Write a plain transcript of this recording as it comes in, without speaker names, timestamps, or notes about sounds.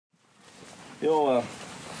You know,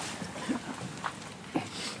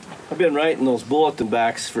 I've been writing those bulletin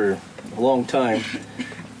backs for a long time,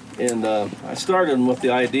 and I started them with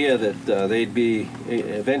the idea that they'd be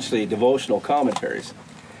eventually devotional commentaries.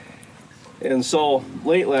 And so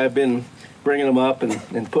lately I've been bringing them up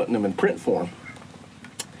and putting them in print form.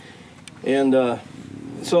 And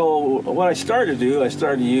so what I started to do, I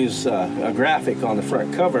started to use a graphic on the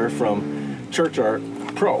front cover from Church Art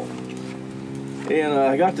Pro. And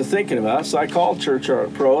I got to thinking about it, so I called Church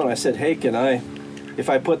Art Pro and I said, hey, if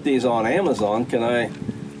I put these on Amazon, can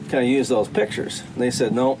I use those pictures? And they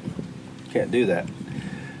said, no, can't do that.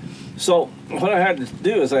 So what I had to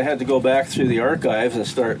do is I had to go back through the archives and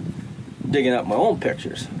start digging up my own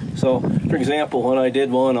pictures. So, for example, when I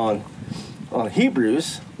did one on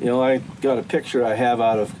Hebrews, you know, I got a picture I have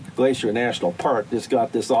out of Glacier National Park. It's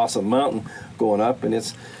got this awesome mountain going up, and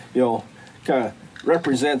it's, you know, kind of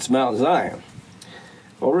represents Mount Zion.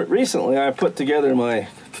 Well, recently I put together my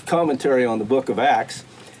commentary on the book of Acts,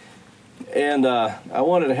 and I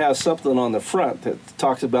wanted to have something on the front that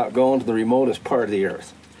talks about going to the remotest part of the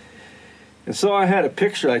earth. And so I had a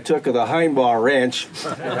picture I took of the Hinebauch Ranch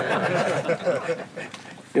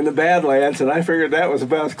in the Badlands, and I figured that was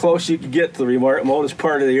about as close you could get to the remotest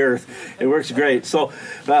part of the earth. It works great. So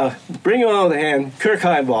bring it on with a hand, Kirk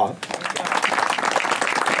Hinebauch.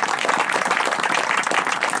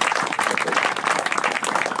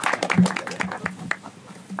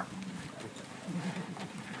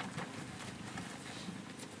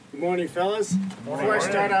 Good morning, fellas. Before I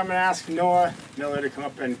start, I'm going to ask Noah Miller to come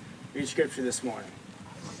up and read scripture this morning.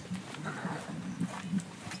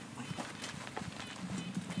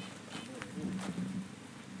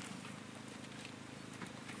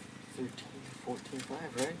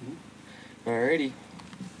 Right? Alrighty.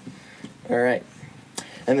 Alright.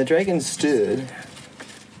 And the dragon stood.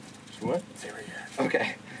 What?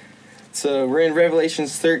 Okay. So we're in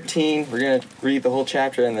Revelations 13. We're going to read the whole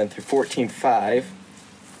chapter and then through 14:5.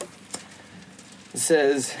 It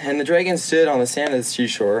says, and the dragon stood on the sand of the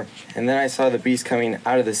seashore, and then I saw the beast coming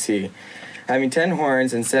out of the sea, having 10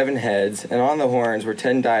 horns and 7 heads, and on the horns were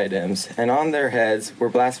 10 diadems, and on their heads were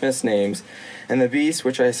blasphemous names. And the beast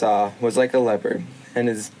which I saw was like a leopard, and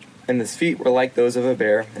his feet were like those of a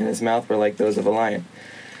bear, and his mouth were like those of a lion.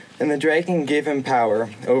 And the dragon gave him power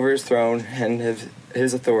over his throne and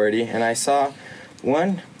his authority, and I saw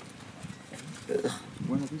one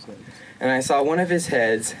of his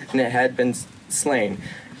heads, and it had been slain,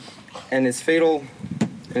 and his fatal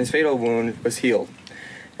wound was healed.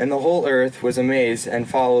 And the whole earth was amazed and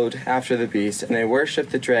followed after the beast, and they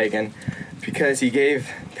worshipped the dragon because he gave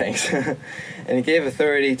thanks. And he gave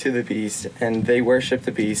authority to the beast, and they worshipped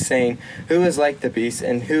the beast, saying, who is like the beast,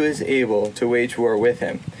 and who is able to wage war with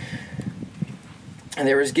him? And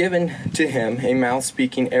there was given to him a mouth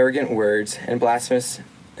speaking arrogant words and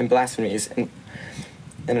blasphemies, and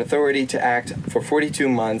authority to act for 42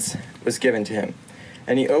 months was given to him.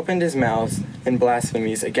 And he opened his mouth in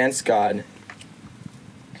blasphemies against God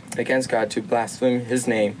to blaspheme his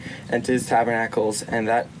name and to his tabernacles, and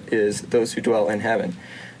that is those who dwell in heaven.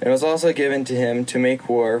 And it was also given to him to make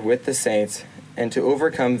war with the saints and to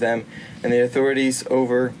overcome them, and the authorities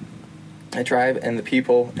over the tribe and the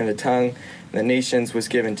people and the tongue and the nations was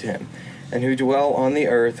given to him. And who dwell on the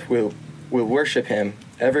earth will worship him,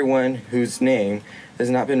 everyone whose name has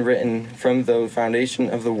not been written from the foundation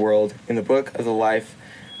of the world in the book of the life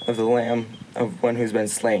of the Lamb of one who's been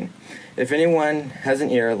slain. If anyone has an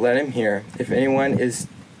ear, let him hear. If anyone is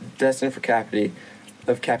destined for captivity,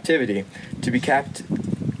 to be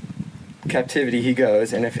captivity he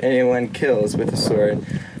goes, and if anyone kills with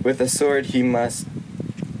a sword he must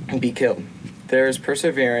be killed. There is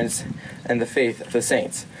perseverance and the faith of the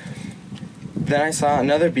saints. Then I saw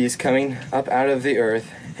another beast coming up out of the earth,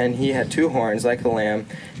 and he had 2 horns like a lamb,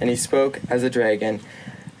 and he spoke as a dragon,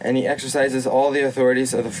 and he exercises all the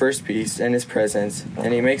authorities of the first beast in his presence,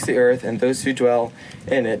 and he makes the earth and those who dwell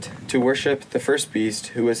in it to worship the first beast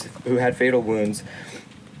who had fatal wounds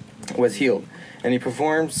was healed. And he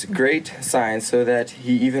performs great signs, so that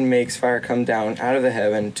he even makes fire come down out of the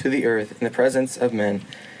heaven to the earth in the presence of men.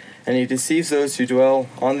 And he deceives those who dwell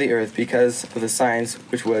on the earth because of the signs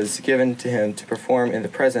which was given to him to perform in the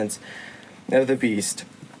presence of the beast,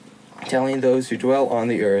 telling those who dwell on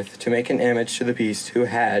the earth to make an image to the beast who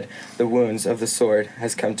had the wounds of the sword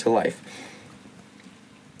has come to life.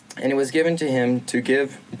 And it was given to him to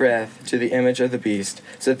give breath to the image of the beast,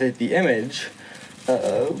 so that the image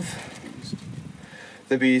of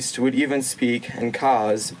the beast would even speak and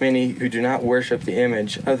cause many who do not worship the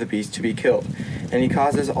image of the beast to be killed. And he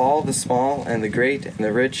causes all the small and the great and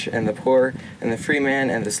the rich and the poor and the free man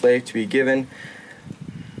and the slave to be given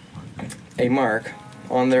a mark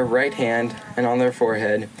on their right hand and on their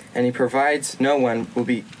forehead, and he provides no one will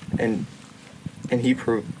be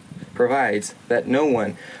provides that no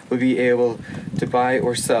one will be able to buy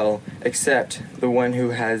or sell except the one who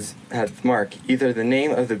hath mark, either the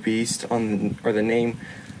name of the beast or the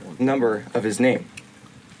number of his name.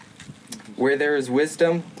 Where there is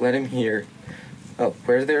wisdom, let him hear.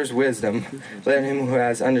 Where there is wisdom, let him who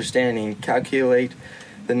has understanding calculate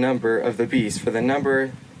the number of the beast, for the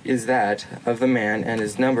number is that of the man, and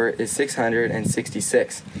his number is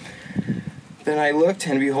 666. Then I looked,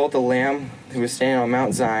 and behold, the Lamb who was standing on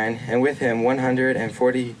Mount Zion, and with him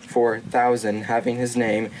 144,000, having his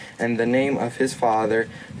name and the name of his Father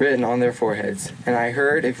written on their foreheads. And I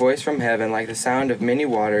heard a voice from heaven like the sound of many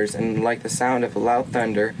waters, and like the sound of a loud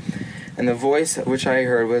thunder. And the voice which I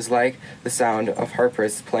heard was like the sound of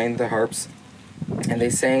harpists playing the harps. And they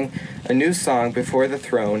sang a new song before the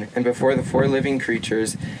throne and before the 4 living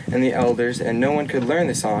creatures and the elders, and no one could learn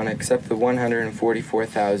the song except the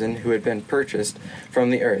 144,000 who had been purchased from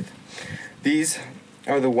the earth. These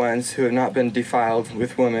are the ones who have not been defiled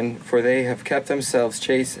with women, for they have kept themselves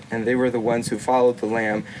chaste, and they were the ones who followed the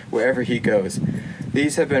Lamb wherever he goes.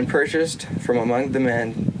 These have been purchased from among the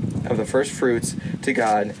men of the first fruits to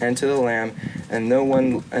God and to the Lamb, and no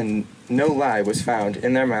lie was found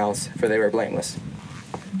in their mouths, for they were blameless.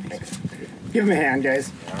 Thanks. Give him a hand,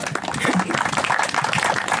 guys.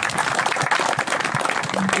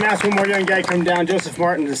 I'm going to ask one more young guy to come down, Joseph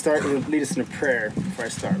Martin, to start and lead us in a prayer before I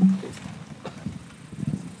start.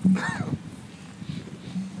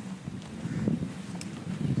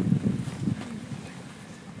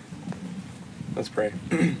 Let's pray.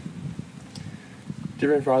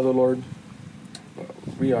 Dear and Father, Lord,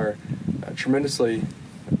 we are tremendously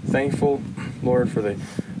thankful, Lord, for the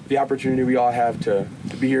opportunity we all have to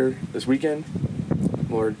be here this weekend.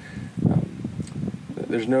 Lord,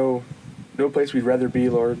 there's no place we'd rather be,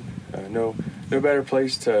 Lord. No better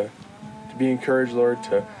place to be encouraged, Lord,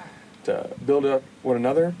 to build up one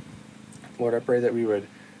another. Lord, I pray that we would,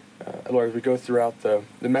 Lord, as we go throughout the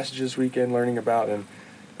messages this weekend, learning about and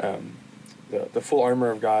the full armor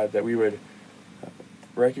of God, that we would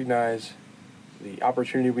recognize the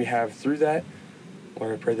opportunity we have through that.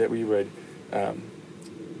 Lord, I pray that we would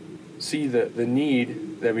see the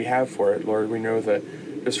need that we have for it. Lord, we know that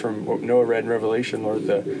just from what Noah read in Revelation, Lord,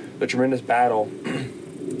 the tremendous battle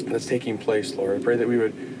that's taking place, Lord. I pray that we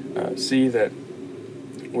would see that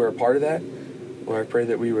we're a part of that. Lord, I pray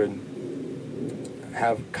that we would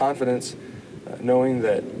have confidence knowing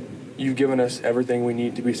that you've given us everything we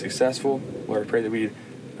need to be successful. Lord, I pray that we'd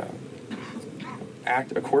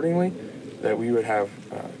act accordingly, that we would have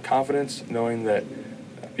confidence knowing that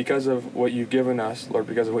because of what you've given us, Lord,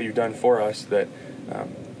 because of what you've done for us, that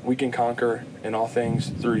we can conquer in all things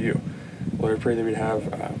through you. Lord, I pray that we'd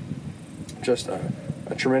have just a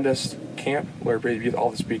tremendous camp. Lord, I pray that you be with all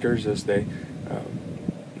the speakers as they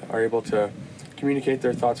are able to communicate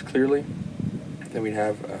their thoughts clearly, that we'd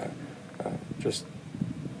have just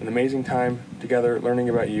an amazing time together learning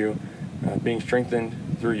about you, being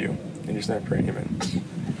strengthened through you. In Jesus' name I pray, amen.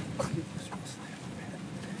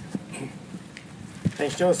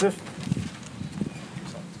 Thanks, Joseph.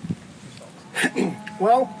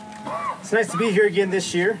 Well, it's nice to be here again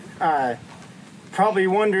this year. Probably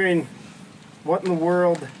wondering what in the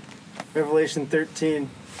world Revelation 13,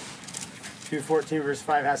 2:14, verse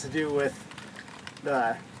 5 has to do with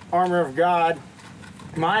the armor of God.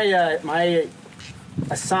 My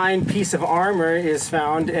assigned piece of armor is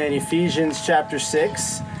found in Ephesians chapter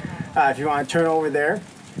 6, if you want to turn over there.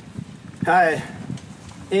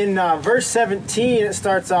 In verse 17, it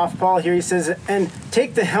starts off, Paul here, he says, and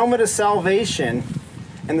take the helmet of salvation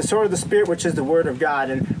and the sword of the Spirit, which is the word of God.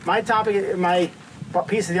 And my topic, my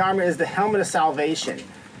piece of the armor is the helmet of salvation.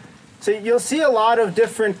 So you'll see a lot of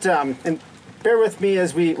different, and bear with me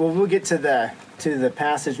as we'll get to the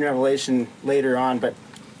passage in Revelation later on, but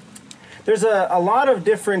there's a lot of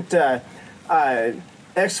different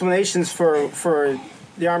explanations for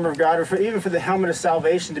the armor of God, or even for the helmet of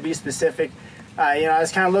salvation, to be specific. I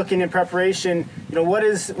was kind of looking in preparation. What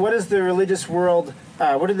is the religious world?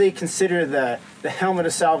 What do they consider the helmet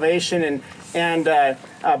of salvation? And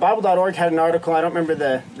Bible.org had an article. I don't remember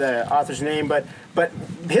the author's name, but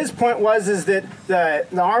his point is that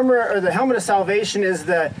the armor, or the helmet of salvation, is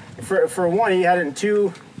for one, he had it in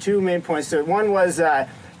two main points. So one was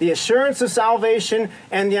the assurance of salvation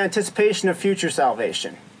and the anticipation of future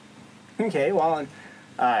salvation. Okay, well,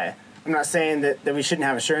 I'm not saying that we shouldn't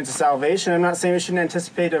have assurance of salvation. I'm not saying we shouldn't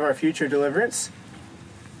anticipate of our future deliverance.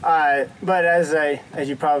 But as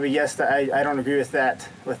you probably guessed, I don't agree with that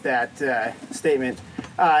statement.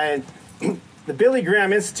 the Billy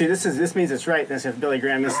Graham Institute, this means it's right, this is Billy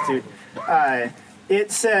Graham Institute,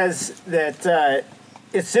 it says that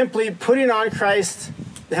it's simply putting on Christ.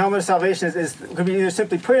 The helmet of salvation could be either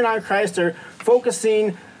simply putting on Christ or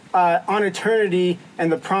focusing on eternity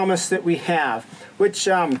and the promise that we have. Which,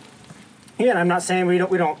 again, I'm not saying we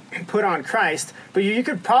don't put on Christ, but you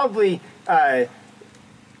could probably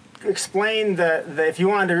explain the if you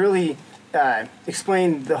wanted to really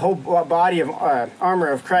explain the whole body of armor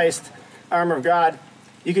of Christ, armor of God,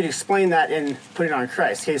 you could explain that in putting on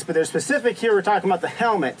Christ. Okay, but there's specific here. We're talking about the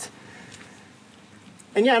helmet,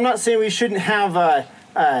 and yeah, I'm not saying we shouldn't have a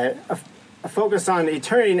focus on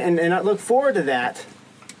eternity and not look forward to that.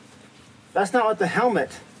 That's not what the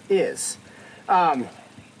helmet is.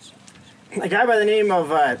 A guy by the name of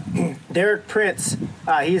Derek Prince,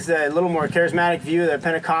 he's a little more charismatic view, the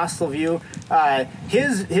Pentecostal view.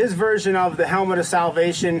 His version of the helmet of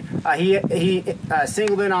salvation, he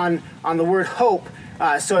singled in on the word hope.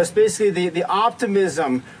 So it's basically the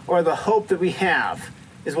optimism or the hope that we have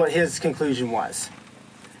is what his conclusion was.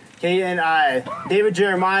 Okay, and David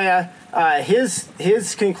Jeremiah,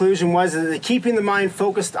 his conclusion was that keeping the mind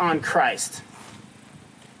focused on Christ.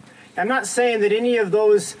 I'm not saying that any of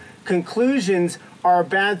those conclusions are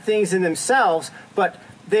bad things in themselves, but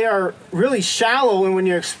they are really shallow when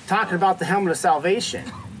you're talking about the helmet of salvation.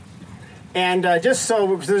 And just so,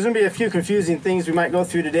 because there's going to be a few confusing things we might go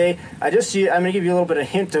through today, I'm going to give you a little bit of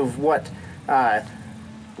hint of what a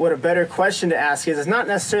better question to ask is. It's not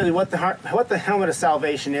necessarily what the helmet of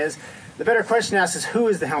salvation is. The better question to ask is, who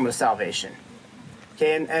is the helmet of salvation?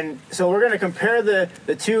 Okay, and so we're going to compare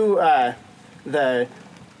the two, the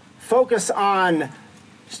focus on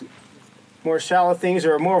more shallow things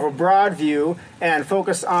or more of a broad view and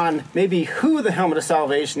focus on maybe who the helmet of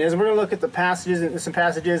salvation is. And we're going to look at some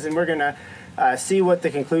passages, and we're going to see what the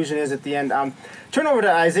conclusion is at the end. Turn over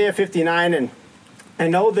to Isaiah 59, and I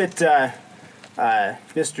know that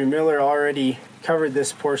Mr. Miller already covered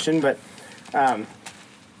this portion, but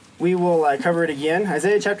we will cover it again.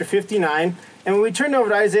 Isaiah chapter 59. And when we turn over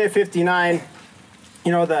to Isaiah 59,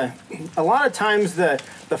 you know, a lot of times the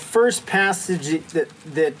first passage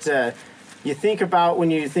that you think about when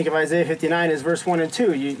you think of Isaiah 59 is verse 1 and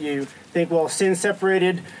 2. You think, well, sin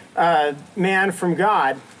separated man from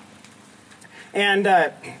God. And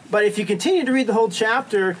but if you continue to read the whole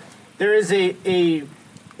chapter, there is a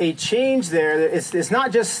change there. It's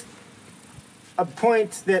not just a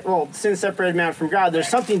point that, well, sin separated man from God. There's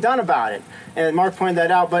something done about it. And Mark pointed that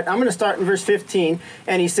out. But I'm going to start in verse 15.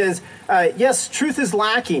 And he says, yes, truth is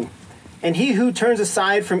lacking, and he who turns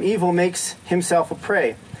aside from evil makes himself a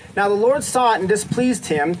prey. Now the Lord saw it and displeased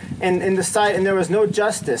him in the sight, and there was no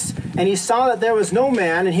justice. And he saw that there was no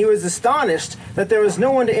man, and he was astonished that there was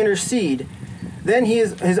no one to intercede. Then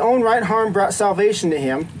his own right arm brought salvation to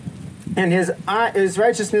him, and his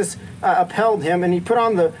righteousness upheld him. And he put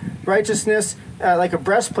on the righteousness like a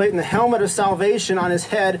breastplate and the helmet of salvation on his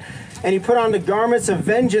head. And he put on the garments of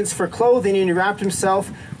vengeance for clothing, and he wrapped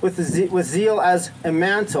himself with zeal as a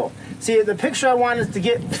mantle. See, the picture I want us to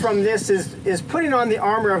get from this is putting on the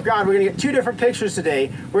armor of God. We're going to get two different pictures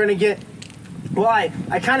today. We're going to get, well,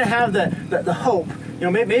 I kind of have the hope. You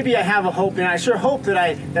know, maybe I have a hope, and I sure hope that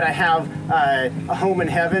I have a home in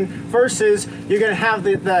heaven. Versus, you're going to have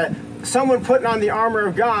the someone putting on the armor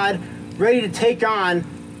of God, ready to take on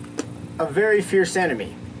a very fierce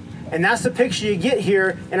enemy. And that's the picture you get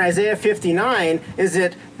here in Isaiah 59, is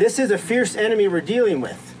that this is a fierce enemy we're dealing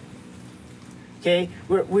with. Okay?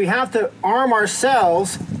 We have to arm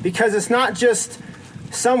ourselves, because it's not just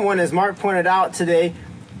someone, as Mark pointed out today,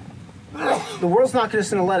 the world's not just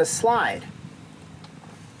going to let us slide.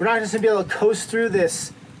 We're not just going to be able to coast through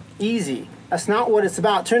this easy. That's not what it's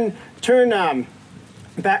about. Turn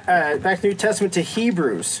back to the New Testament to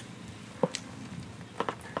Hebrews.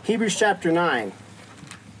 Hebrews chapter 9.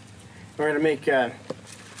 We're going to make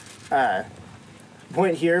a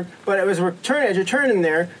point here, but as you're turning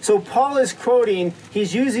there, so Paul is quoting,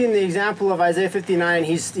 he's using the example of Isaiah 59,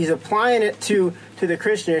 he's applying it to the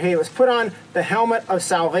Christian here. Hey, let's put on the helmet of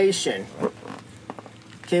salvation.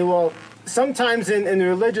 Okay, well, sometimes in the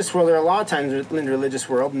religious world, or a lot of times in the religious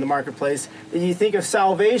world, in the marketplace, you think of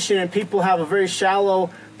salvation and people have a very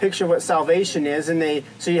shallow picture of what salvation is, and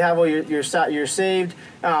so you have, well, you're saved,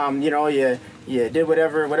 you did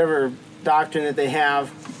whatever doctrine that they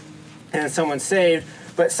have, and someone's saved.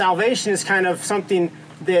 But salvation is kind of something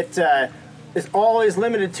that is always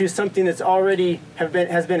limited to something that's already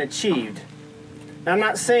has been achieved. Now, I'm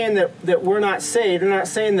not saying that we're not saved. I'm not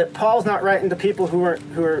saying that Paul's not writing to people who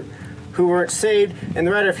weren't saved. And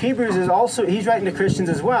the writer of Hebrews he's writing to Christians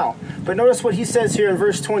as well. But notice what he says here in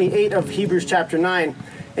verse 28 of Hebrews chapter 9.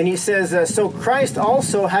 And he says, so Christ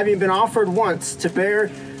also, having been offered once to bear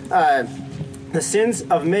the sins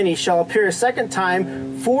of many, shall appear a second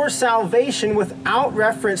time for salvation without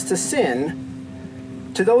reference to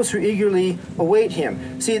sin to those who eagerly await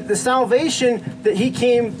him. See, the salvation that he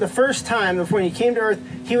came the first time, when he came to earth,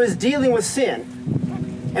 he was dealing with sin.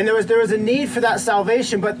 And there was a need for that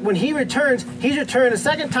salvation, but when he returns, he's returned a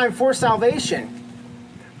second time for salvation.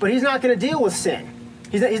 But he's not going to deal with sin.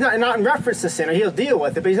 He's not in reference to sin, or he'll deal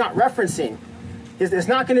with it, but he's not referencing. It's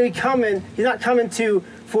not going to be coming, he's not coming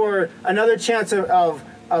for another chance of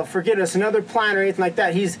forgiveness, another plan or anything like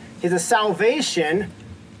that. He's a salvation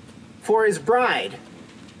for his bride.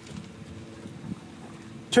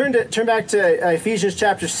 Turn back to Ephesians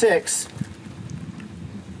chapter 6.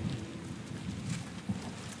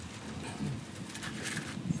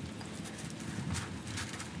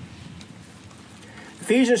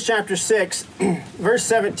 Ephesians chapter 6, verse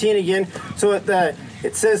 17 again. So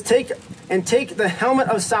it says, take the helmet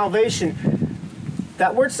of salvation.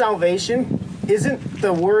 That word salvation isn't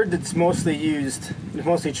the word that's mostly used,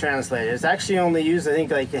 mostly translated. It's actually only used, I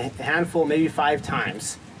think, like a handful, maybe 5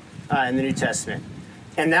 times in the New Testament.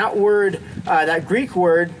 And that word, that Greek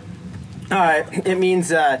word, it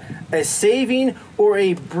means a saving or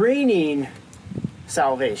a bringing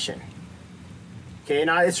salvation. Okay,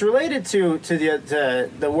 now it's related to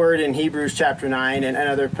the word in Hebrews chapter 9 and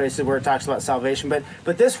other places where it talks about salvation,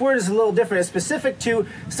 but this word is a little different. It's specific to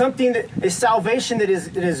something that is salvation that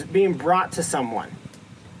is being brought to someone.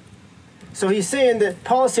 So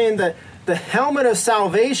Paul is saying that the helmet of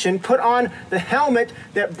salvation, put on the helmet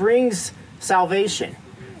that brings salvation.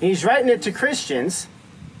 And he's writing it to Christians,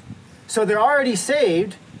 so they're already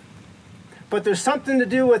saved, but there's something to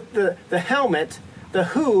do with the helmet. The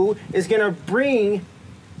who is going to bring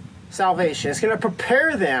salvation. It's going to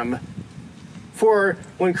prepare them for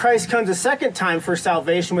when Christ comes a second time for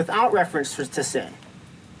salvation without reference to sin.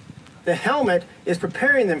 The helmet is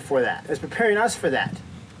preparing them for that. It's preparing us for that.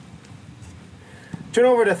 Turn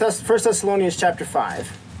over to 1 Thessalonians chapter 5.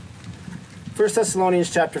 1 Thessalonians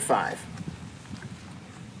chapter 5.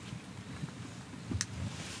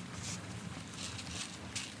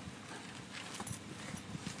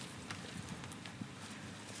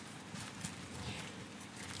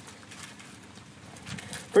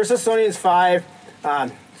 First Thessalonians 5,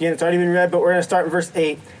 again, it's already been read, but we're going to start in verse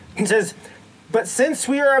 8. It says, but since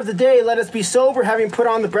we are of the day, let us be sober, having put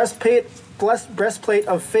on the breastplate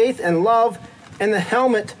of faith and love, and the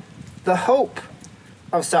helmet, the hope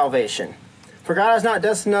of salvation. For God has not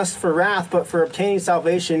destined us for wrath, but for obtaining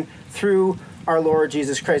salvation through our Lord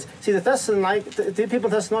Jesus Christ. See, the people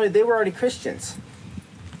in Thessalonica, they were already Christians.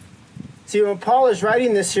 See, when Paul is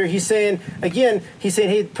writing this here, he's saying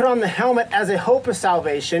he put on the helmet as a hope of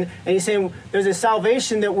salvation, and he's saying there's a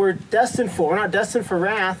salvation that we're destined for. We're not destined for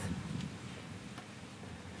wrath.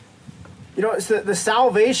 You know, it's the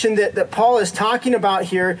salvation that Paul is talking about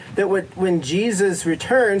here, that when Jesus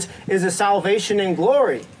returns, is a salvation in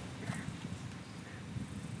glory.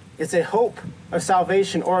 It's a hope of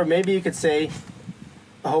salvation, or maybe you could say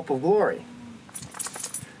a hope of glory.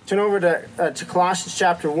 Turn over to Colossians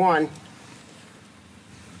chapter 1.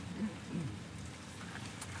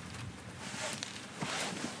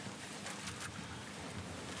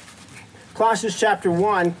 Colossians chapter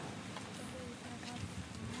 1,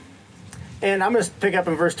 and I'm going to pick up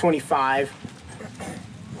in verse 25,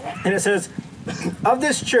 and it says, of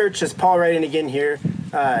this church, as Paul writing again here,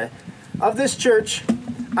 of this church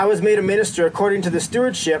I was made a minister according to the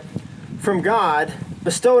stewardship from God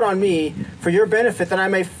bestowed on me for your benefit, that I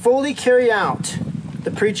may fully carry out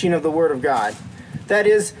the preaching of the word of God. That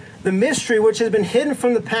is, the mystery which has been hidden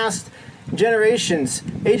from the past generations,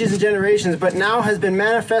 ages and generations, but now has been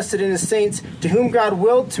manifested in his saints, to whom God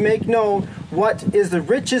willed to make known what is the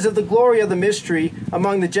riches of the glory of the mystery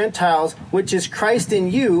among the Gentiles, which is Christ in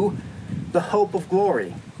you, the hope of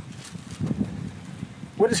glory.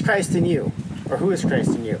 What is Christ in you? Or who is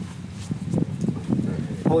Christ in you?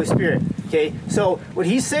 Holy Spirit. Okay, so what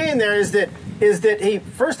he's saying there is that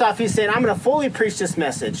first off, he's saying, I'm going to fully preach this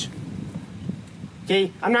message.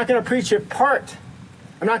 Okay, I'm not going to preach it part.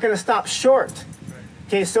 I'm not going to stop short.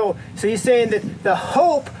 Okay, so he's saying that the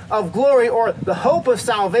hope of glory, or the hope of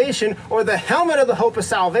salvation, or the helmet of the hope of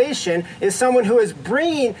salvation, is someone who is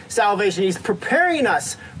bringing salvation. He's preparing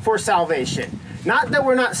us for salvation. Not that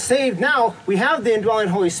we're not saved now. We have the indwelling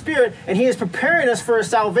Holy Spirit, and he is preparing us for a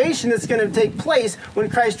salvation that's going to take place when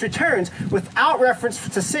Christ returns, without reference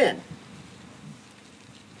to sin.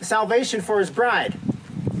 Salvation for his bride.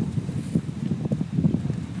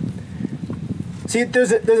 See,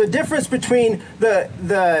 there's a difference between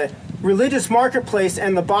the religious marketplace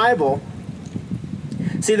and the Bible.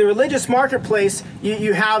 See, the religious marketplace,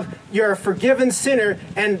 you have you're a forgiven sinner,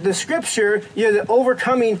 and the scripture, you're the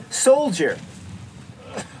overcoming soldier.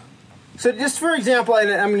 So just for example,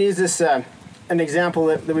 and I'm going to use this an example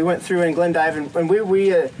that we went through in Glendive, and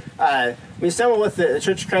we assembled with the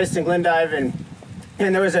Church of Christ in Glendive, and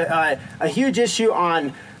there was a huge issue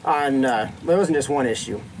on well, it wasn't just one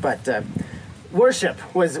issue, but worship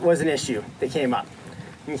was an issue that came up.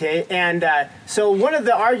 Okay, and so one of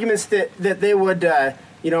the arguments that they would,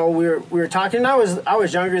 we were talking, and I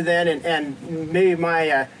was younger then, and maybe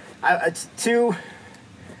my to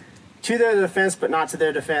their defense, but not to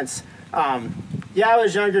their defense. I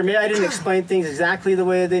was younger. Maybe I didn't explain things exactly the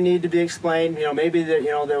way they needed to be explained. Maybe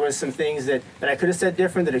there was some things that I could have said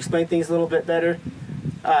different that explained things a little bit better.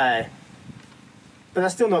 But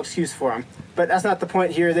that's still no excuse for them. But that's not the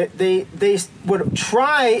point here. They would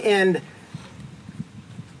try and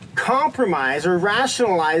compromise or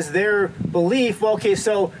rationalize their belief. Well, okay,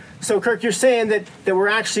 so Kirk, you're saying that we're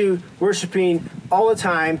actually worshiping all the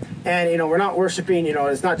time, and we're not worshiping.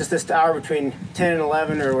 It's not just this hour between 10 and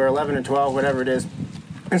 11, or 11 and 12, whatever it is.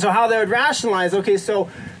 And so how they would rationalize? Okay, so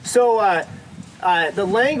the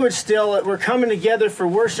language still that we're coming together for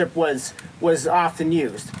worship was often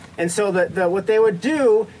used. And so what they would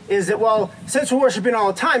do is that, well, since we're worshiping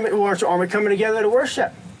all the time, aren't we coming together to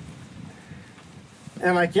worship? And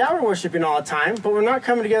I'm like, yeah, we're worshiping all the time, but we're not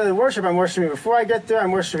coming together to worship. I'm worshiping before I get there,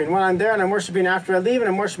 I'm worshiping when I'm there, and I'm worshiping after I leave, and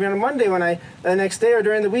I'm worshiping on a Monday the next day or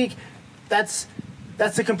during the week. That's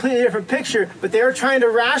a completely different picture, but they were trying to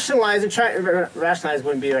rationalize, rationalize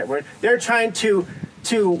wouldn't be the right word. They're trying to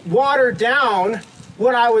water down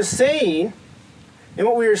what I was saying and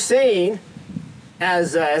what we were saying,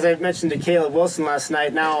 as I mentioned to Caleb Wilson last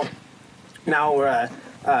night. Now we're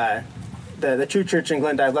the true church in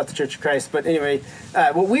Glendive left the Church of Christ. But anyway,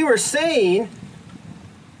 what we were saying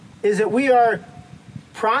is that we are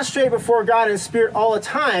prostrate before God in spirit all the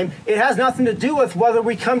time. It has nothing to do with whether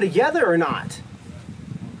we come together or not.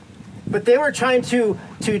 But they were trying to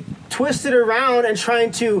twist it around and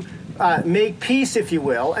trying to make peace, if you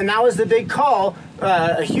will. And that was the big call,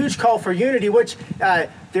 a huge call for unity, which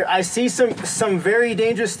I see some very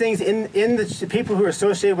dangerous things in the people who are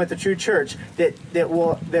associated with the true church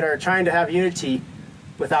that are trying to have unity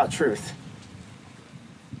without truth.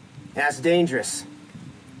 And that's dangerous,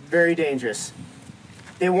 very dangerous.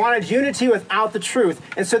 They wanted unity without the truth,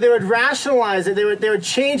 and so they would rationalize it. They would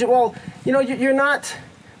change it. Well, you're not.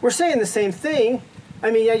 We're saying the same thing. I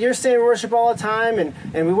mean, yeah, you're saying we worship all the time, and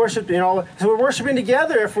we worship. So we're worshiping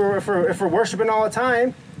together if we're worshiping all the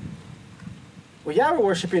time. Well, yeah, we're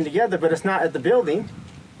worshiping together, but it's not at the building.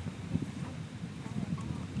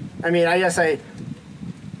 I mean, I guess I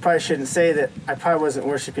probably shouldn't say that I probably wasn't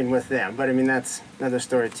worshiping with them, but I mean, that's another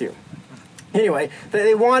story too. Anyway,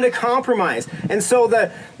 they wanted to compromise. And so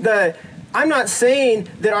I'm not saying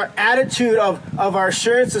that our attitude of our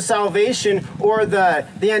assurance of salvation, or the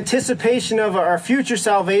anticipation of our future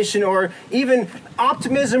salvation, or even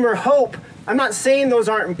optimism or hope, I'm not saying those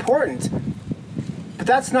aren't important. But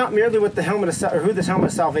that's not merely what who this helmet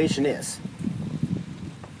of salvation is.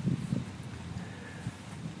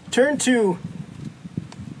 Turn to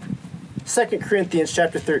 2 Corinthians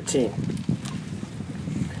chapter 13.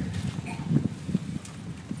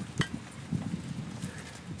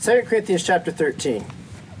 Second Corinthians chapter 13.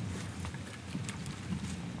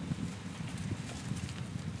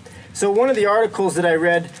 So one of the articles that I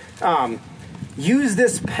read used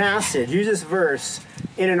this this verse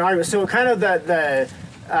in an argument. So kind of the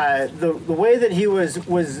way that he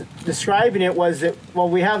was describing it was that, well,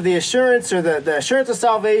 we have the assurance, or the assurance of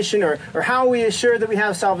salvation, or how we assure that we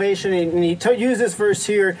have salvation. And he used this verse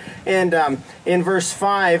here, and in verse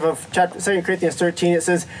 5 of 2 Corinthians 13, it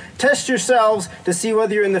says, "Test yourselves to see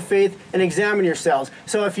whether you're in the faith, and examine yourselves."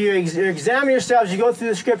 So if you examine yourselves, you go through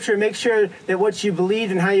the scripture, make sure that what you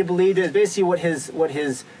believed and how you believed is basically what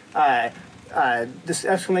his this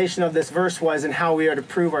explanation of this verse was, and how we are to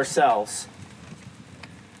prove ourselves.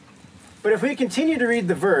 But if we continue to read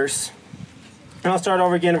the verse, and I'll start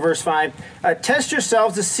over again in verse 5, "Test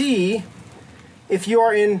yourselves to see if you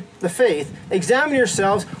are in the faith. Examine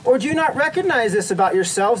yourselves, or do you not recognize this about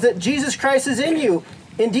yourselves, that Jesus Christ is in you,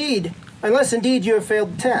 indeed, unless indeed you have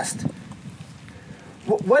failed the test."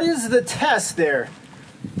 What is the test there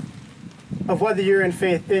of whether you're in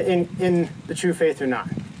faith, in the true faith or not?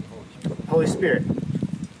 Holy Spirit.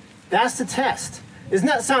 That's the test. Isn't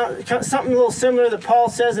that something a little similar that Paul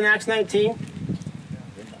says in Acts 19?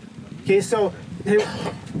 Okay, so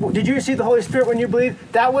did you receive the Holy Spirit when you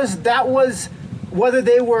believed? That was whether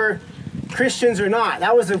they were Christians or not.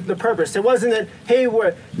 That was the purpose. It wasn't that, hey,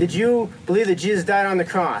 did you believe that Jesus died on the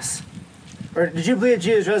cross? or did you believe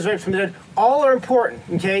Jesus resurrected from the dead? All are important,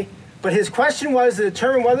 okay? But his question was to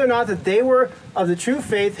determine whether or not that they were of the true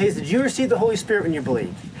faith. Hey, did you receive the Holy Spirit when you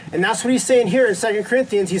believed? And that's what he's saying here in 2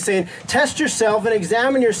 Corinthians. He's saying, test yourself and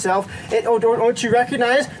examine yourself. Don't you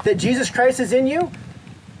recognize that Jesus Christ is in you?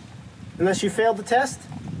 Unless you failed the test?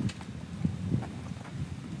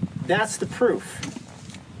 That's the proof.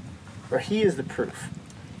 Or he is the proof.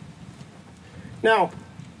 Now,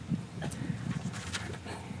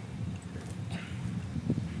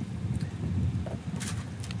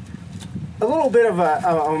 a little bit of a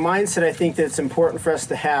mindset I think that's important for us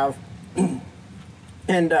to have.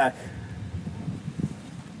 And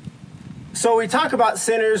so we talk about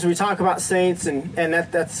sinners, we talk about saints, and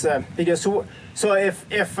that's because so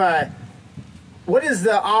if what is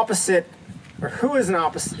the opposite, or who is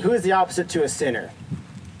the opposite to a sinner?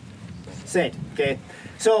 Saint. Okay.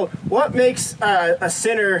 So what makes a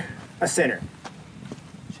sinner a sinner?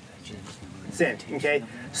 Sin. Okay.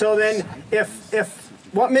 So then if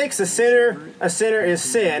what makes a sinner is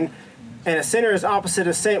sin, and a sinner is opposite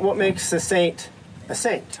of saint, what makes a saint a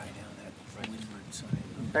saint?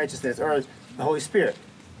 Righteousness, or the Holy Spirit.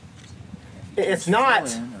 It's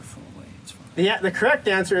not, the correct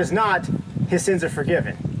answer is not his sins are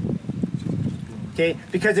forgiven. Okay?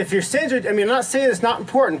 Because if your sins are, I mean, I'm not saying it's not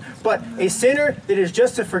important, but a sinner that is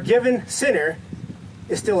just a forgiven sinner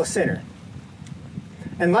is still a sinner.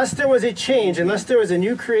 Unless there was a change, unless there was a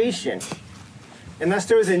new creation, unless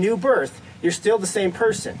there was a new birth, you're still the same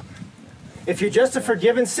person. If you're just a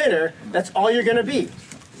forgiven sinner, that's all you're going to be.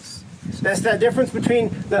 That's that difference between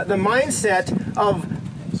the mindset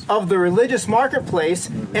of the religious marketplace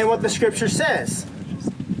and what the Scripture says.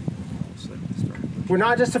 We're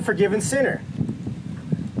not just a forgiven sinner.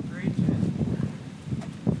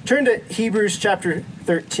 Turn to Hebrews chapter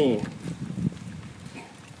 13.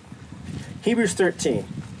 Hebrews 13.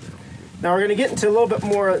 Now we're going to get into a little bit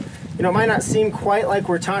more, it might not seem quite like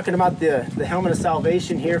we're talking about the helmet of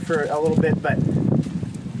salvation here for a little bit, but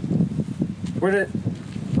we're going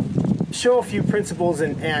to show a few principles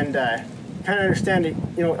and kind of understanding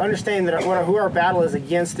that who our battle is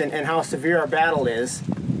against and how severe our battle is.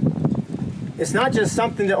 It's not just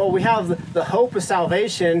something that, we have the hope of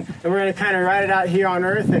salvation and we're going to kind of ride it out here on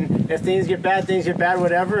earth, and if things get bad,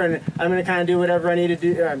 whatever, and I'm going to kind of do whatever I need to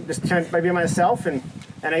do, just kind of be myself, and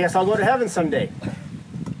I guess I'll go to heaven someday.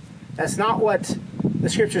 That's not what the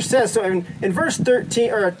Scripture says. So in verse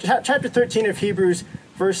 13, or chapter 13 of Hebrews,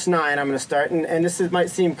 verse 9, I'm going to start, and this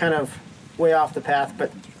might seem kind of way off the path,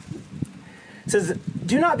 but it says,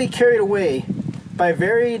 "Do not be carried away by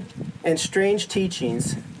varied and strange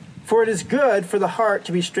teachings, for it is good for the heart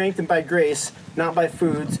to be strengthened by grace, not by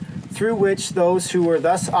foods, through which those who were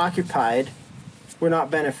thus occupied were not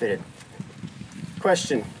benefited."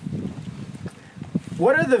 Question: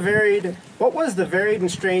 What was the varied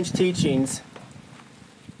and strange teachings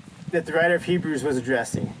that the writer of Hebrews was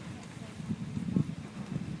addressing?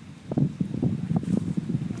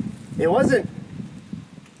 It wasn't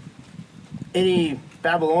any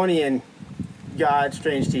Babylonian god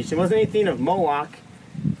strange teaching. It wasn't anything of Moloch.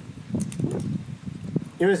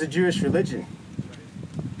 It was a Jewish religion.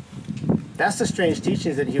 That's the strange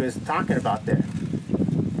teachings that he was talking about there.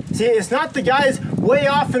 See, it's not the guys way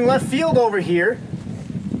off in left field over here.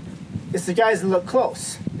 It's the guys that look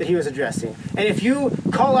close that he was addressing. And if you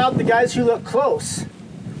call out the guys who look close,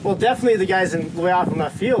 well, definitely the guys way off in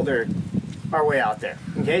left field are way out there.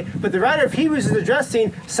 Okay? But the writer of Hebrews is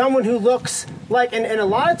addressing someone who looks like, and a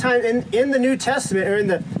lot of times in the New Testament, or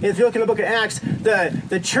if you look in the book of Acts,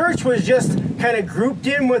 the church was just kind of grouped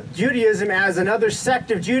in with Judaism as another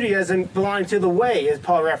sect of Judaism belonging to the way, as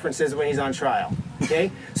Paul references when he's on trial.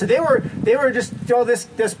 Okay, so they were just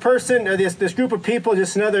this person, or this group of people,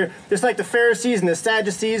 just like the Pharisees and the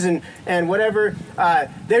Sadducees and whatever.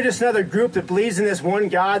 They're just another group that believes in this one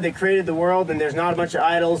God that created the world, and there's not a bunch of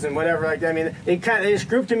idols and whatever like that. I mean, they just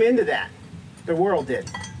grouped them into that. The world did.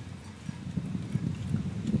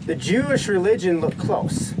 The Jewish religion looked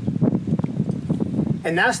close,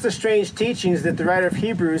 and that's the strange teachings that the writer of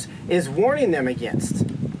Hebrews is warning them against.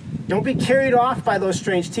 Don't be carried off by those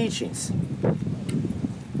strange teachings.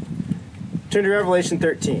 Turn to Revelation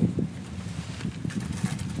 13.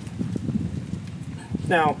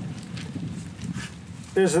 Now,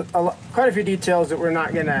 there's quite a few details that we're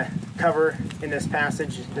not going to cover in this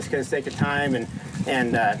passage, just because of the sake of time, and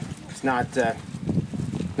it's not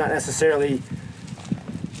necessarily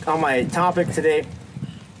on my topic today.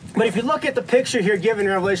 But if you look at the picture here given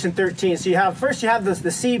in Revelation 13, so you have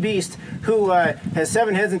the sea beast who has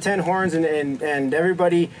 7 heads and 10 horns, and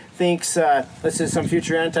everybody thinks this is some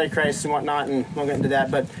future Antichrist and whatnot, and we'll get into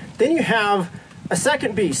that. But then you have a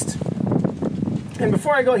second beast, And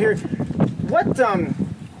before I go here, what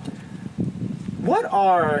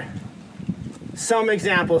are some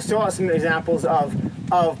examples? Throw out some examples of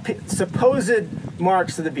supposed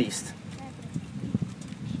marks of the beast.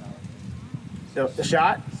 So the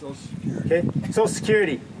shot. Social Security. Okay. Social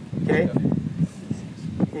Security. Okay.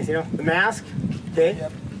 You know, the mask. Okay.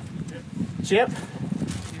 Chip.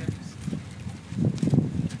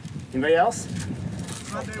 Anybody else?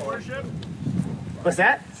 Sunday worship. What's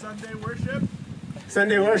that? Sunday worship.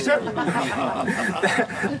 Sunday worship.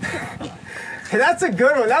 Hey, that's a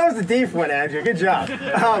good one. That was a deep one, Andrew. Good job.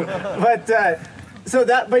 So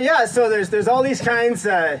there's all these kinds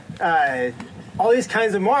of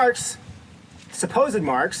marks, supposed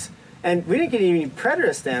marks, and we didn't get any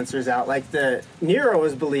preterist answers out. Like Nero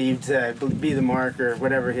was believed to be the mark or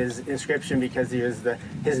whatever his inscription because he was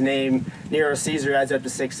his name. Nero Caesar adds up to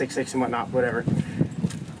 666 and whatnot, whatever.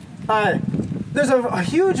 There's a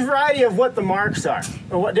huge variety of what the marks are,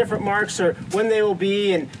 or what different marks are, when they will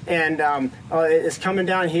be, and it's coming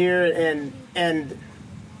down here, and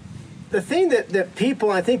the thing that people,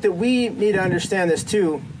 I think that we need to understand this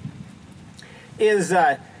too, is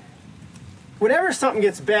whenever something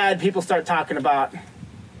gets bad, people start talking about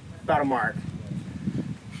a mark.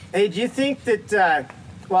 Hey, do you think that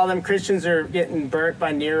while them Christians are getting burnt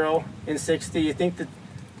by Nero in 60, you think that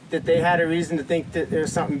they had a reason to think that there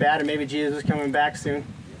was something bad and maybe Jesus was coming back soon?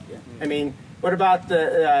 I mean, what about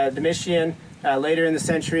the Domitian later in the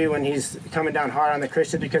century when he's coming down hard on the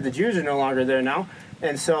Christians because the Jews are no longer there now?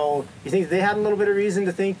 And so you think they had a little bit of reason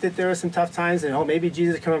to think that there were some tough times and maybe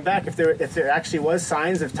Jesus is coming back if there actually was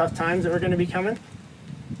signs of tough times that were going to be coming?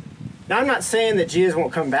 Now, I'm not saying that Jesus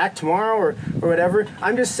won't come back tomorrow or whatever.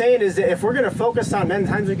 I'm just saying is that if we're going to focus on, man,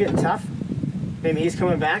 times are getting tough, maybe he's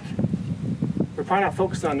coming back, we're probably not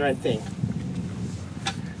focused on the right thing.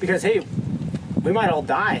 Because, hey, we might all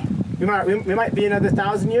die. We might be another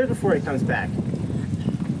 1,000 years before he comes back.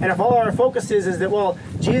 And if all our focus is that, well,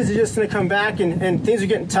 Jesus is just going to come back and things are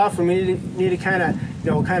getting tough and we need to kind of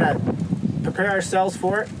prepare ourselves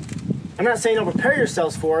for it. I'm not saying don't prepare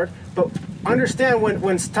yourselves for it, but understand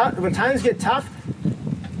when times get tough,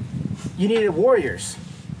 you need warriors.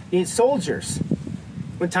 You need soldiers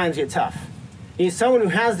when times get tough. You need someone who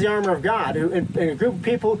has the armor of God, and a group of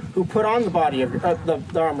people who put on the body of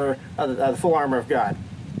the armor, the full armor of God.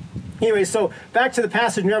 Anyway, so back to the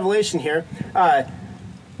passage in Revelation here.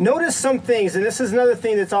 Notice some things, and this is another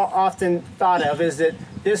thing that's often thought of, is that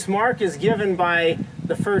this mark is given by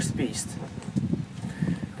the first beast.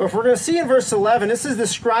 But if we're going to see in verse 11, this is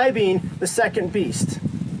describing the second beast.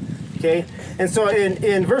 Okay? And so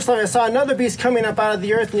in verse 11, I saw another beast coming up out of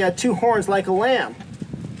the earth, and he had two horns like a lamb.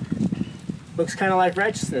 Looks kind of like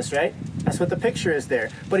righteousness, right? That's what the picture is there.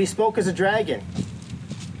 But he spoke as a dragon.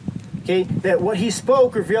 Okay, that what he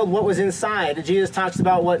spoke revealed what was inside. Jesus talks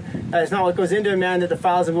about it's not what goes into a man that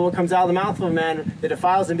defiles him, but what comes out of the mouth of a man that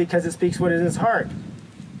defiles him, because it speaks what is in his heart.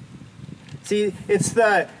 See,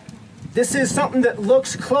 this is something that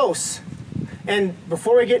looks close. And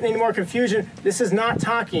before we get any more confusion, this is not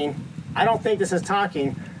talking, I don't think this is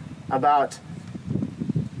talking about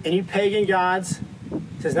any pagan gods.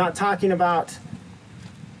 This is not talking about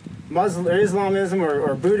Muslim or Islamism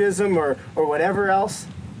or Buddhism or whatever else.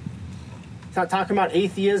 It's not talking about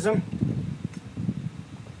atheism.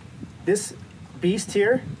 This beast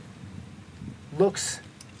here looks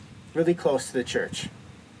really close to the church.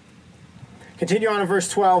 Continue on in verse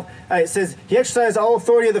 12. It says, he exercised all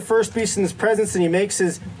authority of the first beast in his presence, and he makes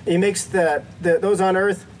those on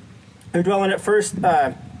earth who dwell in it first.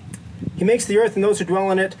 He makes the earth and those who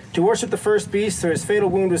dwell in it to worship the first beast, so his fatal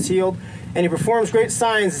wound was healed. And he performs great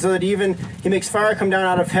signs, so that even he makes fire come down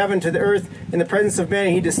out of heaven to the earth in the presence of men.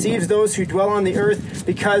 And he deceives those who dwell on the earth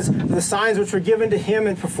because of the signs which were given to him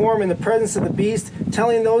and perform in the presence of the beast,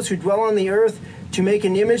 telling those who dwell on the earth to make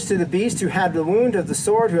an image to the beast who had the wound of the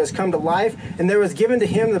sword, who has come to life. And there was given to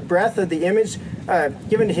him the breath of the image,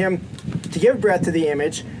 given to him to give breath to the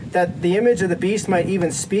image, that the image of the beast might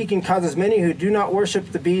even speak, and causes many who do not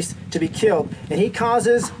worship the beast to be killed. And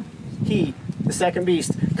the second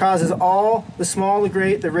beast, causes all, the small, the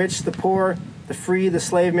great, the rich, the poor, the free, the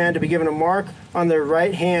slave man, to be given a mark on their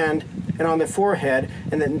right hand and on their forehead,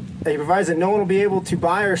 and then he provides that no one will be able to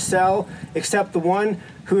buy or sell except the one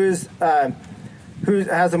who has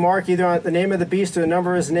a mark either on the name of the beast or the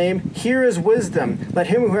number of his name. Here is wisdom. Let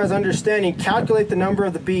him who has understanding calculate the number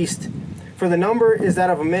of the beast, for the number is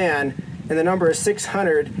that of a man, and the number is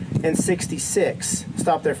 666.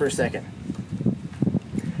 Stop there for a second.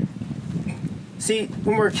 See,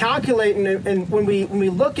 when we're calculating and when we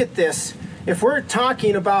look at this, if we're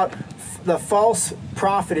talking about the false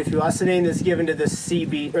prophet, if you will, that's the name that's given to this sea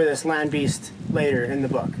beast or this land beast later in the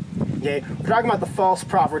book. Okay, we're talking about the false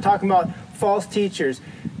prophet. We're talking about false teachers.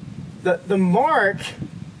 The mark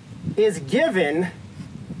is given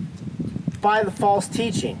by the false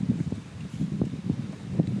teaching.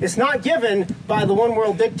 It's not given by the one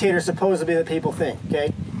world dictator supposedly that people think.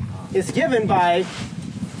 Okay, it's given by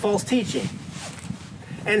false teaching.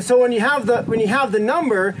 And so when you have the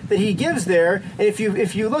number that he gives there, and if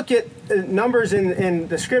you look at numbers in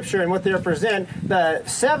the scripture and what they represent, the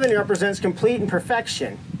 7 represents complete and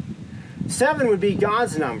perfection. 7 would be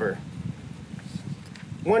God's number.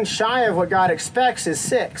 One shy of what God expects is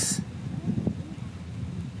 6.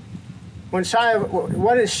 What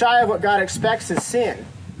is shy of what God expects is sin.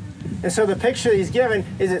 And so the picture that he's given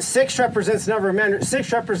is that 6 represents the number of men.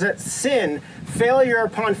 6 represents sin, failure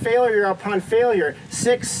upon failure upon failure.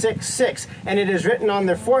 6, 6, 6. And it is written on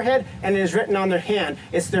their forehead and it is written on their hand.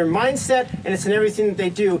 It's their mindset and it's in everything that they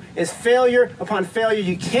do. Is failure upon failure.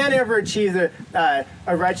 You can't ever achieve a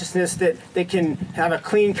righteousness that can have a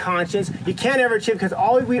clean conscience. You can't ever achieve, because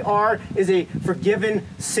all we are is a forgiven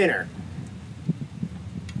sinner.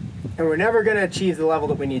 And we're never going to achieve the level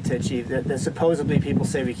that we need to achieve, that supposedly people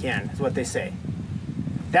say we can, is what they say.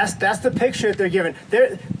 That's the picture that they're given.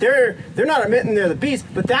 They're not admitting they're the beast,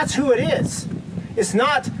 but that's who it is. It's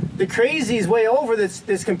not the crazies way over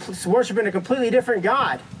that's worshiping a completely different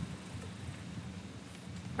God.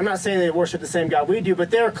 I'm not saying they worship the same God we do, but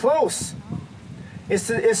they're close.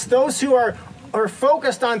 It's those who are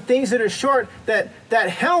focused on things that are short, that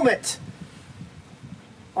helmet.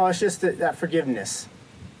 Oh, it's just that forgiveness.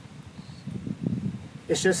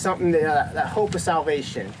 It's just something that hope of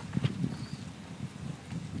salvation.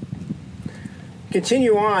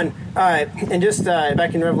 Continue on, and just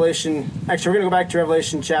back in Revelation. Actually, we're going to go back to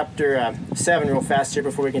Revelation chapter 7 real fast here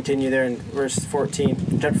before we continue there in verse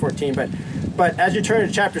 14, chapter 14. But as you turn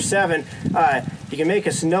to chapter 7, you can make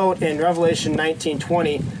us note in Revelation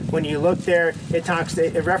 19:20. When you look there,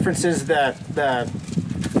 it references the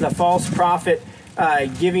false prophet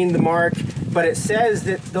giving the mark, but it says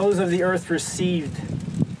that those of the earth received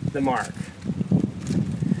the mark.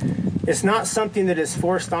 It's not something that is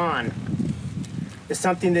forced on. It's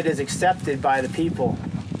something that is accepted by the people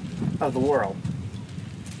of the world.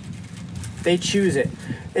 They choose it.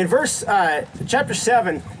 In verse chapter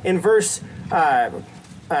 7, in verse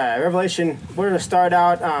Revelation, we're going to start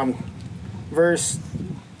out verse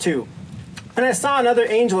 2. And I saw another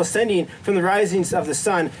angel ascending from the risings of the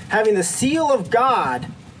sun, having the seal of God,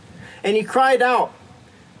 and he cried out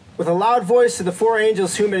with a loud voice to the 4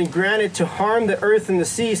 angels whom had been granted to harm the earth and the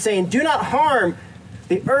sea, saying, "Do not harm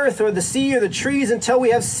the earth or the sea or the trees until we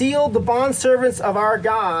have sealed the bondservants of our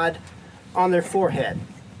God on their forehead."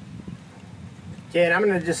 Okay, and I'm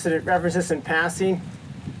going to just reference this in passing.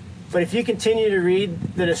 But if you continue to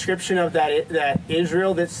read the description of that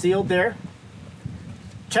Israel that's sealed there,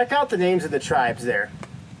 check out the names of the tribes there.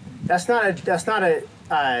 That's not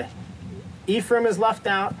a Ephraim is left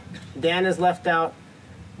out. Dan is left out.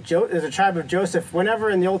 There's a tribe of Joseph. Whenever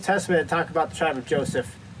in the Old Testament it talks about the tribe of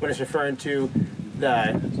Joseph, when it's referring to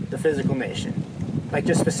the physical nation, like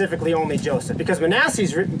just specifically only Joseph, because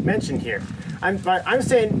Manasseh's mentioned here. I'm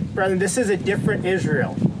saying, brethren, this is a different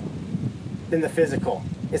Israel than the physical.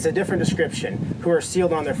 It's a different description, who are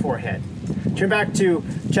sealed on their forehead. Turn back to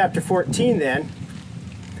chapter 14 then.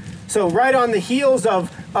 So right on the heels of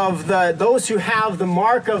those who have the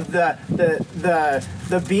mark of the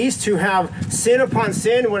beast, who have sin upon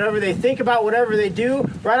sin, whatever they think about, whatever they do,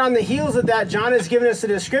 right on the heels of that, John has given us a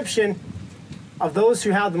description of those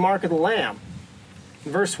who have the mark of the Lamb.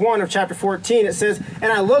 In verse 1 of chapter 14, it says,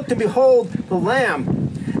 "And I looked, and behold, the Lamb,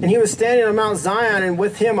 and he was standing on Mount Zion, and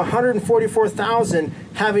with him 144,000,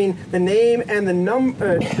 having the name and the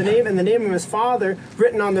name of his Father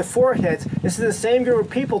written on their foreheads." This is the same group of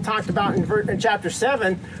people talked about in chapter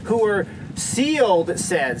 7, who were sealed, it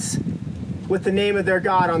says, with the name of their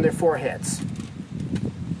God on their foreheads.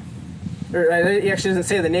 It actually doesn't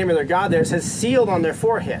say the name of their God there. It says sealed on their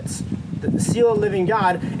foreheads. The seal of the living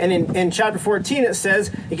God. And in chapter 14 it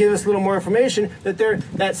says, it gives us a little more information, that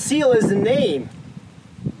that seal is the name.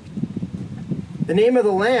 The name of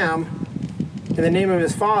the Lamb and the name of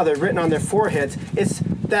his Father written on their foreheads. It's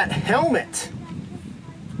that helmet.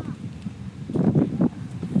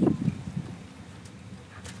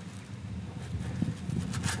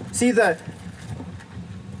 See, the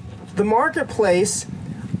marketplace,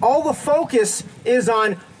 all the focus is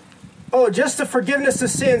on, just the forgiveness of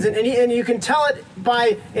sins, and you can tell it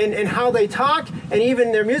by in how they talk, and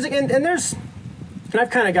even their music, and I've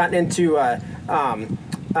kind of gotten into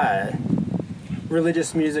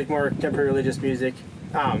religious music, more contemporary religious music,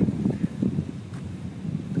 and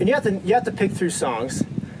you have to pick through songs,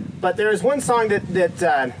 But there is one song that's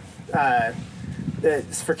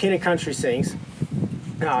for King and Country sings.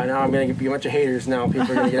 Oh, now I'm going to get a bunch of haters now. People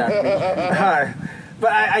are going to get after me.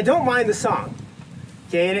 But I don't mind the song.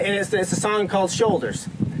 Okay, and it's a song called Shoulders.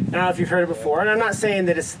 I don't know if you've heard it before, and I'm not saying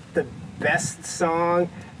that it's the best song,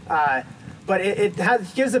 but it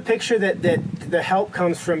gives a picture that the help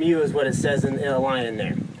comes from you, is what it says in a line in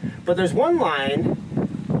there. But there's one line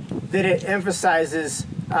that it emphasizes,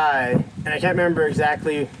 and I can't remember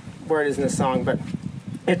exactly where it is in the song, but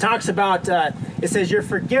it talks about, it says, "Your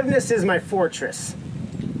forgiveness is my fortress."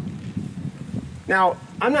 Now,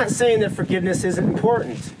 I'm not saying that forgiveness isn't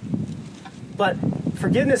important, but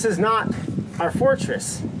forgiveness is not our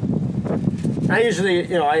fortress. I usually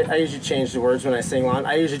change the words when I sing along.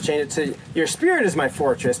 I usually change it to, "Your spirit is my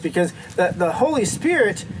fortress," because the Holy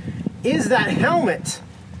Spirit is that helmet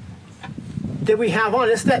that we have on.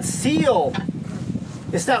 It's that seal.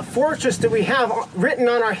 It's that fortress that we have written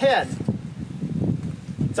on our head.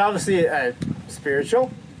 It's obviously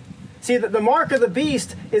spiritual. See, the mark of the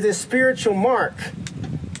beast is a spiritual mark.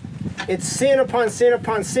 It's sin upon sin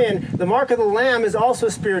upon sin. The mark of the Lamb is also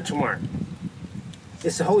a spiritual mark.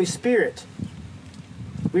 It's the Holy Spirit.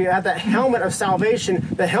 We have that helmet of salvation,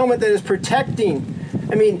 the helmet that is protecting.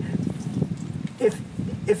 I mean,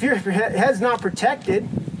 if your head's not protected,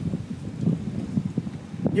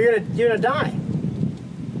 you're gonna die.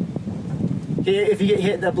 If you get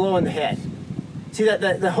hit a blow in the head. See,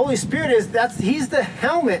 that the Holy Spirit he's the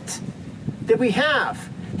helmet that we have.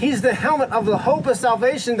 He's the helmet of the hope of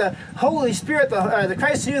salvation, the Holy Spirit, the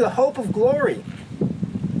Christ in you, the hope of glory.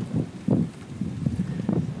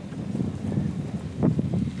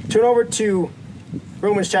 Turn over to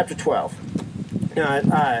Romans chapter 12. Now, I'm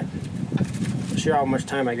not sure how much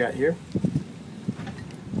time I got here.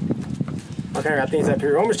 Okay, I got things up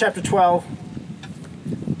here. Romans chapter 12.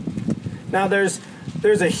 Now, there's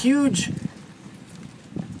a huge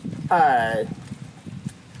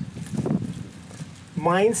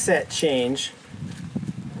mindset change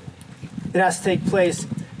that has to take place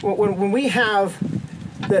when we have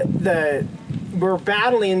we're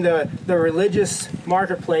battling the religious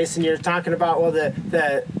marketplace, and you're talking about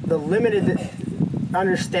the limited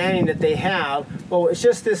understanding that they have. Well, it's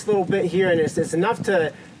just this little bit here, and it's enough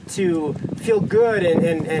to feel good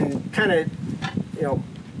and kind of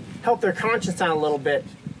help their conscience out a little bit.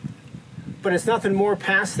 But it's nothing more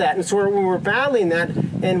past that. And so when we're battling that,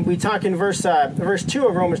 and we talk in verse 2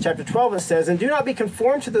 of Romans chapter 12, it says, "And do not be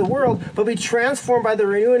conformed to the world, but be transformed by the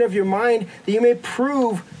renewing of your mind, that you may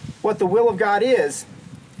prove what the will of God is,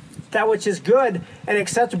 that which is good and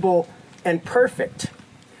acceptable and perfect."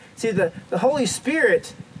 See, the Holy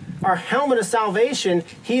Spirit, our helmet of salvation,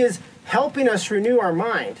 He is helping us renew our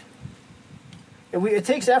mind. It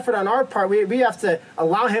takes effort on our part. We have to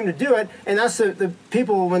allow Him to do it. And that's the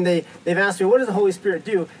people, when they've asked me, what does the Holy Spirit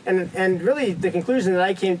do? And really the conclusion that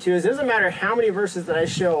I came to is it doesn't matter how many verses that I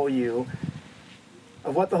show you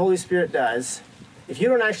of what the Holy Spirit does. If you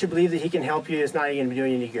don't actually believe that He can help you, it's not going to be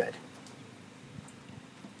doing you any good.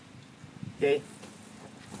 Okay?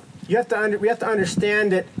 We have to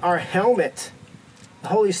understand that our helmet, the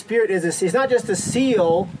Holy Spirit, is not just a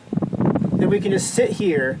seal that we can just sit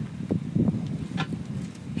here.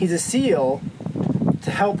 He's a seal to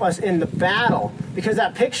help us in the battle. Because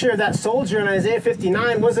that picture of that soldier in Isaiah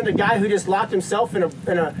 59 wasn't a guy who just locked himself in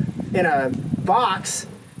a box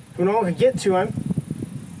who no one could get to him.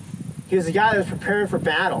 He was a guy that was preparing for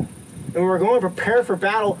battle. And when we're going to prepare for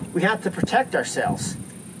battle, we have to protect ourselves.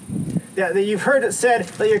 You've heard it said,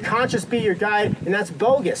 let your conscience be your guide, and that's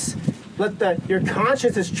bogus. Let your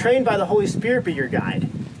conscience is trained by the Holy Spirit be your guide.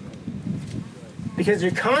 Because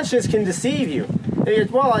your conscience can deceive you.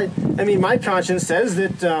 Well, I mean, my conscience says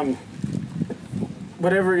that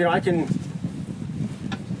whatever, I can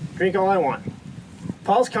drink all I want.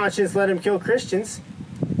 Paul's conscience let him kill Christians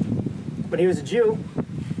when he was a Jew.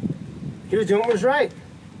 He was doing what was right.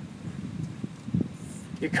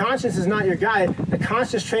 Your conscience is not your guide. The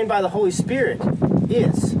conscience trained by the Holy Spirit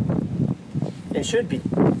is and should be.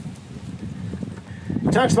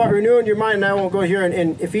 It talks about renewing your mind, and I won't go here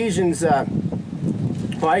in Ephesians.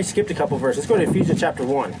 Well, I skipped a couple verses. Let's go to Ephesians chapter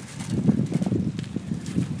 1.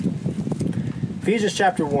 Ephesians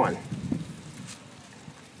chapter 1.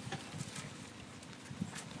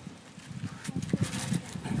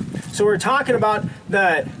 So we're talking about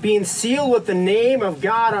being sealed with the name of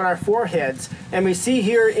God on our foreheads. And we see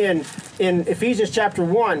here in Ephesians chapter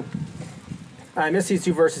 1, I missed these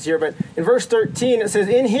two verses here, but in verse 13 it says,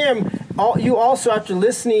 "In Him you also, after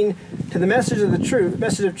listening to the message of truth,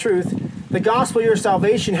 the gospel of your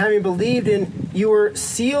salvation, having believed in, you were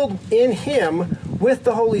sealed in Him with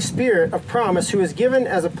the Holy Spirit of promise, who is given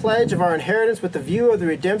as a pledge of our inheritance with the view of the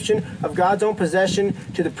redemption of God's own possession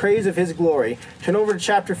to the praise of his glory. Turn over to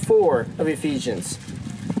chapter 4 of Ephesians.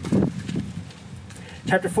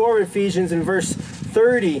 Chapter 4 of Ephesians, in verse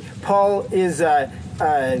 30, Paul is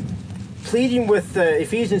pleading with the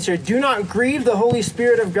Ephesians here, do not grieve the Holy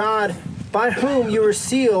Spirit of God, by whom you were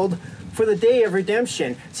sealed for the day of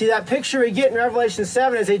redemption. See, that picture we get in Revelation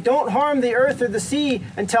 7 is they don't harm the earth or the sea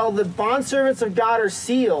until the bondservants of God are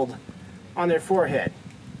sealed on their forehead.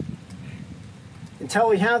 Until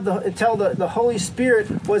the Holy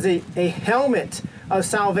Spirit was a helmet of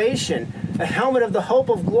salvation, a helmet of the hope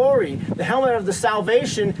of glory, the helmet of the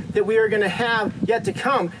salvation that we are going to have yet to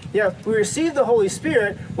come. Yeah, we received the Holy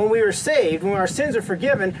Spirit when we were saved, when our sins are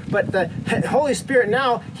forgiven, but the Holy Spirit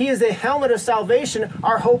now, he is the helmet of salvation,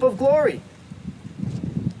 our hope of glory.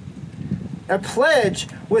 A pledge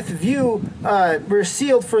with view, we're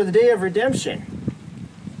sealed for the day of redemption.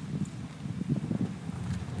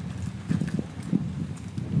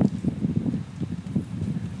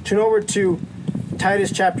 Turn over to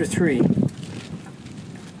Titus chapter 3.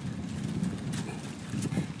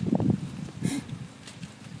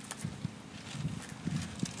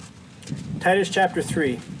 Titus chapter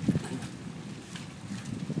 3.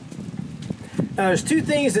 Now there's two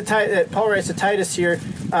things that Paul writes to Titus here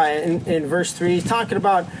in verse 3. He's talking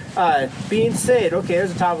about being saved. Okay,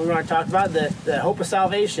 there's a topic we want to talk about, the hope of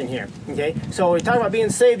salvation here. Okay, so we talk about being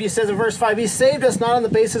saved. He says in verse 5, he saved us not on the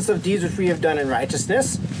basis of deeds which we have done in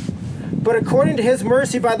righteousness, but according to his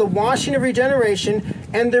mercy by the washing of regeneration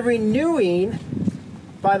and the renewing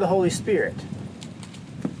by the Holy Spirit.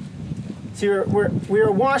 See, we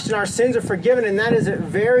are washed and our sins are forgiven, and that is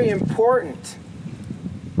very important.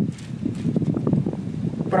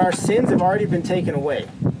 But our sins have already been taken away.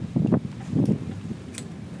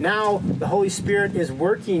 Now the Holy Spirit is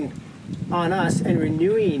working on us and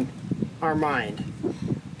renewing our mind.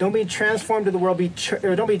 Don't be transformed to the world.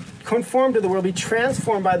 Don't be conformed to the world. Be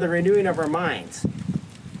transformed by the renewing of our minds.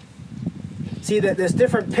 See, that this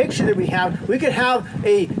different picture that we could have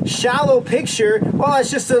a shallow picture. Well, it's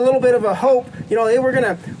just a little bit of a hope. You know, hey, we're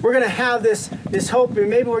gonna have this hope, and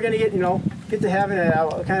maybe we're gonna get to heaven, and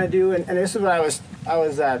I'll kind of do. And this is what I was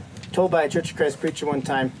told by a Church of Christ preacher one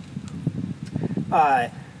time.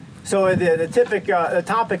 So the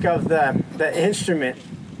topic of the instrument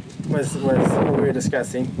was what we were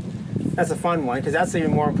discussing. That's a fun one because that's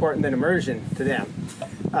even more important than immersion to them.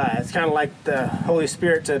 It's kind of like the Holy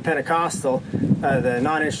Spirit to Pentecostal. The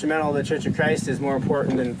non-instrumental of the Church of Christ is more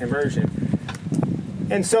important than immersion.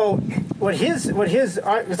 And so because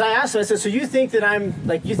I asked him, I said, so you think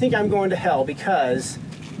I'm going to hell because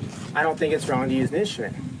I don't think it's wrong to use an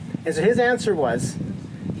instrument? And so his answer was,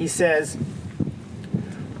 he says,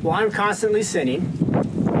 well, I'm constantly sinning,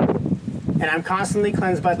 and I'm constantly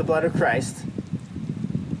cleansed by the blood of Christ.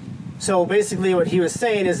 So basically what he was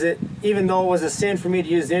saying is that even though it was a sin for me to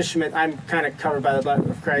use the instrument, I'm kind of covered by the blood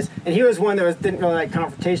of Christ. And he was one that didn't really like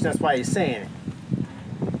confrontation, that's why he's saying it.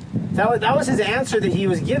 That was his answer that he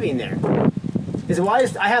was giving there. He said, well,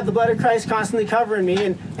 I have the blood of Christ constantly covering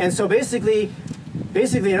me, and so basically,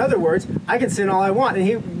 in other words, I can sin all I want. And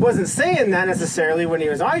he wasn't saying that necessarily when he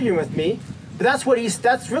was arguing with me, but that's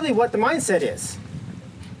really what the mindset is.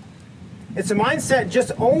 It's a mindset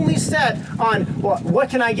just only set on, well, what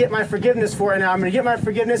can I get my forgiveness for? And I'm going to get my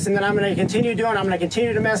forgiveness, and then I'm going to continue doing, I'm going to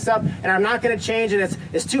continue to mess up, and I'm not going to change, and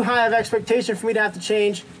it's too high of expectation for me to have to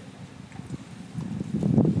change.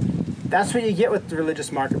 That's what you get with the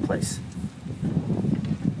religious marketplace.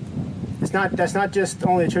 That's not just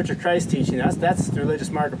only the Church of Christ teaching. That's the religious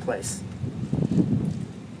marketplace.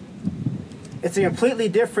 It's a completely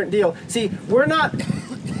different deal. See, we're not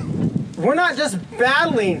just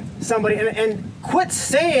battling somebody and quit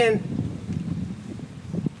saying,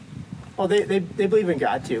 oh, they believe in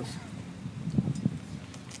God too.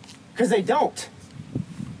 Because they don't.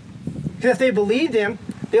 Because if they believed him,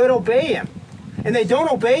 they would obey him. And they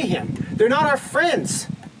don't obey him. They're not our friends.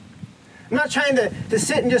 I'm not trying to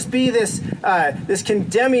sit and just be this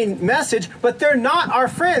condemning message, but they're not our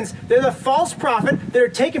friends. They're the false prophet that are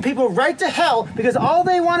taking people right to hell because all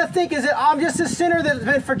they want to think is that I'm just a sinner that's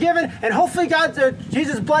been forgiven, and hopefully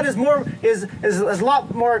Jesus' blood is a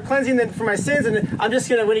lot more cleansing than for my sins, and I'm just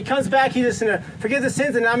gonna, when he comes back, he's just gonna forgive the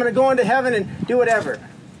sins, and I'm gonna go into heaven and do whatever.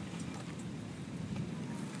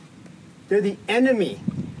 They're the enemy.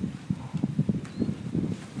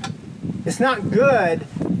 It's not good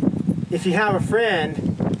if you have a friend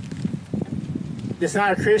that's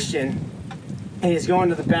not a Christian and he's going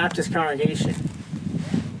to the Baptist congregation.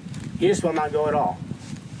 He just will not go at all.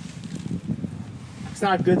 It's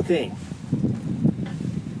not a good thing.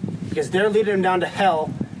 because they're leading them down to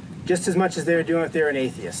hell just as much as they were doing if they were an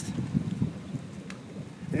atheist.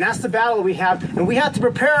 And that's the battle we have, and we have to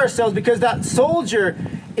prepare ourselves, because that soldier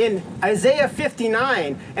in Isaiah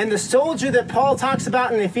 59 and the soldier that Paul talks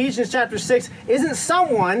about in Ephesians chapter 6 isn't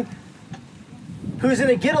someone who's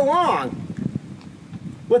going to get along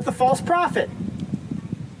with the false prophet.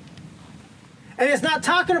 And it's not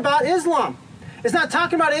talking about Islam. It's not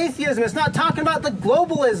talking about atheism. It's not talking about the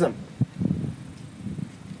globalism.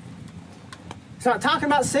 It's not talking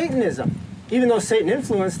about Satanism, even though Satan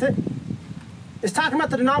influenced it. It's talking about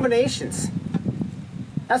the denominations.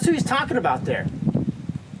 That's who he's talking about there.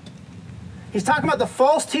 He's talking about the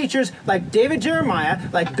false teachers like David Jeremiah,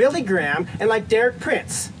 like Billy Graham, and like Derek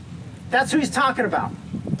Prince. That's who he's talking about.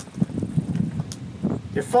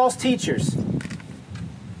 You're false teachers.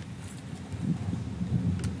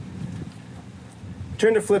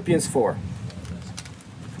 Turn to Philippians 4.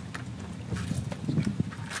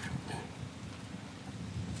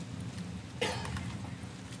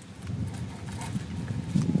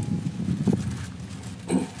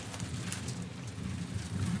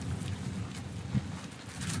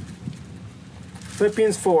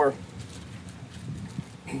 Philippians 4.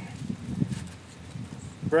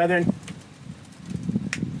 Brethren,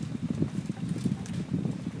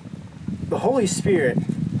 the Holy Spirit,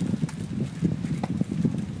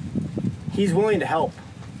 He's willing to help.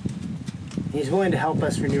 He's willing to help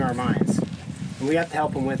us renew our minds. And we have to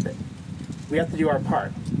help Him with it. We have to do our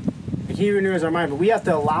part. He renews our mind, but we have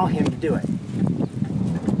to allow Him to do it.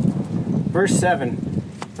 Verse 7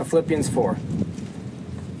 of Philippians 4.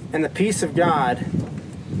 And the peace of God,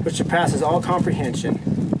 which surpasses all comprehension,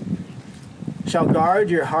 shall guard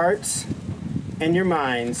your hearts and your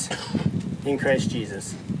minds in Christ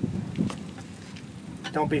Jesus.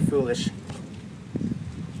 Don't be foolish.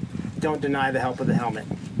 Don't deny the help of the helmet.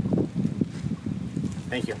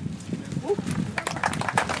 Thank you.